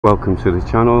Welcome to the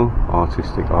channel,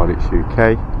 Artistic Audits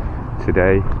UK.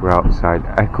 Today we're outside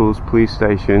Eccles Police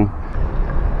Station.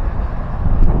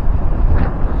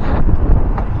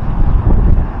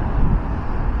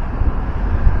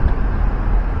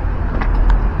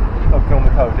 I'll film the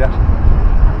code, yeah?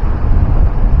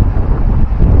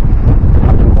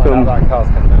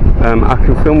 I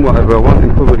can film whatever I want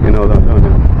in public, you know that, don't you?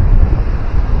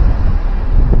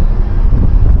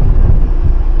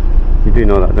 You do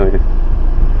know that, don't you?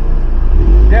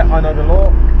 Yeah, I know the law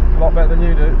a lot better than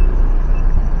you do.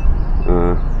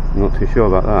 I'm not too sure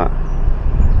about that.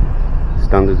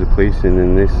 Standards of policing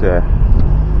in this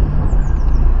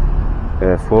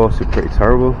force are pretty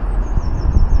terrible.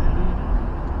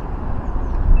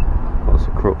 Lots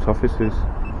of corrupt officers.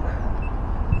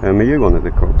 Are you one of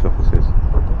the corrupt officers?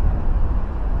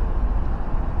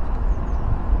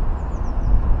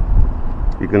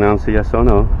 You can answer yes or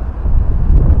no?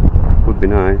 Would be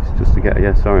nice just to get a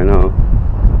yes or a no.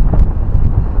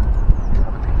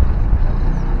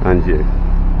 And you?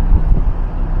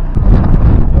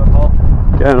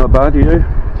 Yeah, not bad, you?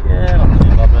 Yeah, not too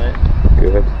bad, mate.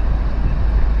 Good.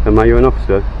 Are you an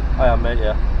officer? I am, mate,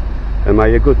 yeah. Am I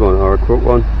a good one or a corrupt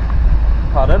one?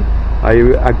 Pardon? Are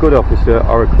you a good officer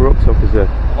or a corrupt officer?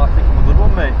 Well, I think I'm a good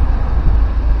one, mate.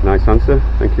 Nice answer,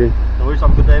 thank you. No worries,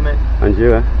 have a good day, mate. And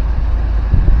you, eh?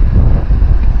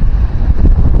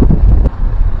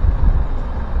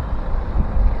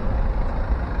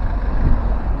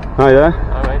 Hi there.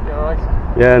 Hi, mate, you alright?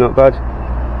 Yeah, not bad.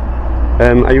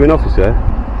 Are you an officer?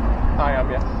 I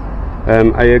am, yes.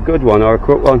 Are you a good one or a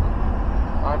corrupt one?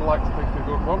 I'd like to think a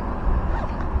good one.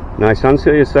 Nice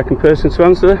answer. You're the second person to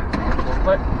answer.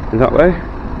 Lovely. In that way.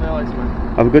 No, thanks,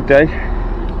 mate. Have a good day.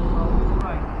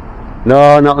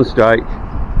 No, not on strike.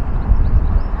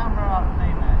 Camera off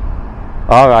me, mate.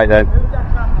 Alright then. Move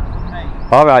that camera from me.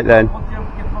 Alright then. What do you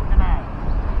fucking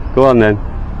out? Go on then.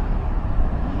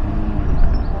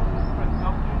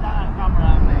 Don't do that camera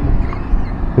at me.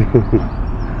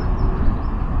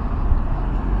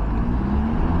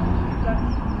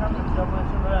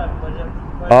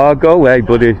 Oh, go away,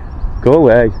 buddy. Go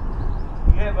away.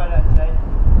 Yeah, but that's it.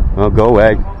 Oh, go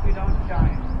away. Monkey don't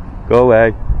shine. Go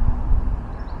away.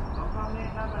 Don't come near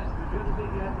camera. You do the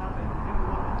video, nothing. You do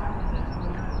what the camera says.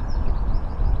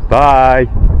 Bye.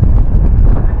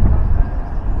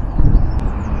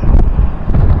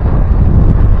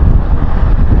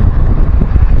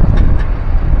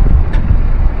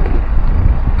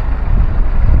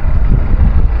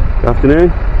 Good afternoon.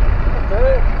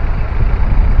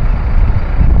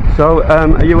 So,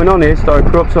 are you an honest or a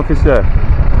corrupt officer?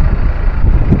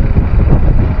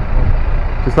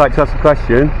 Just like to ask a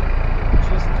question.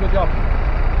 Just to a job.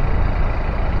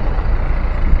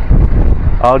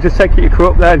 I'll just take it you're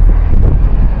corrupt then.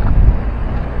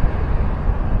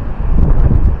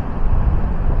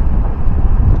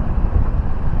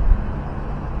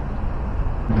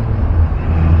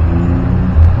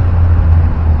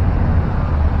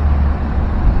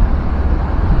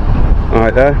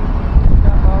 Alright there.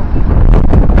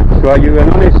 So are you an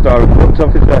honest or a corrupt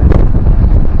officer?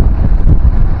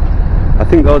 I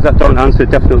think those that don't answer are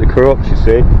definitely corrupt, you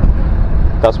see.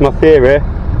 That's my theory.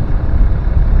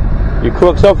 You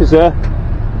corrupt officer?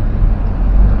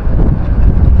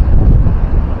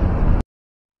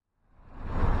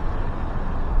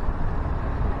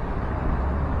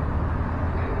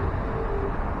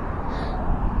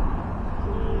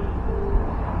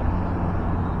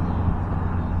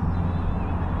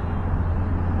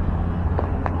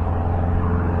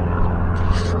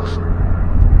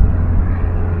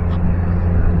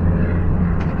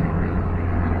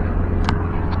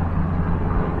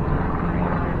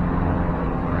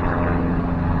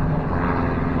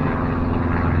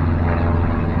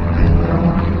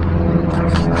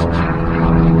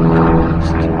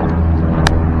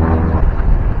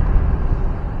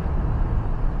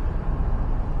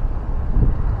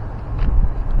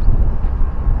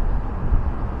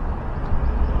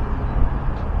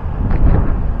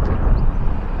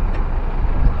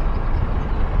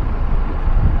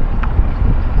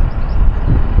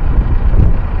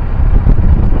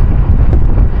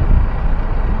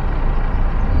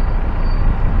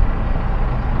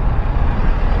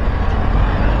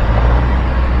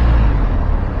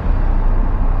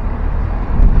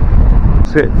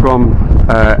 It from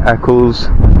Eccles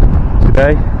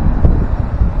today.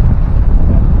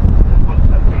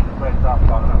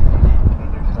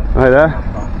 Hi there.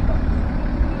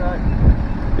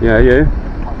 Yeah, you.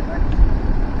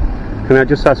 Can I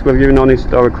just ask whether you're an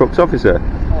honest or a corrupt officer?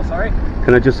 Oh, sorry?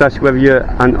 Can I just ask whether you're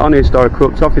an honest or a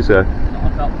corrupt officer?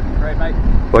 Not a cop, great mate.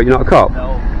 What, you're not a cop?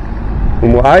 No.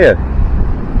 And what are you?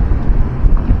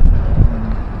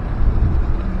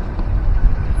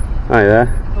 Hi there.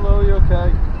 Hello, you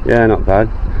okay? Yeah, not bad.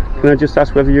 Can I just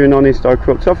ask whether you're an honest or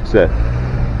corrupt officer?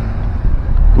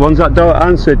 The ones that don't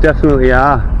answer definitely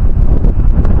are.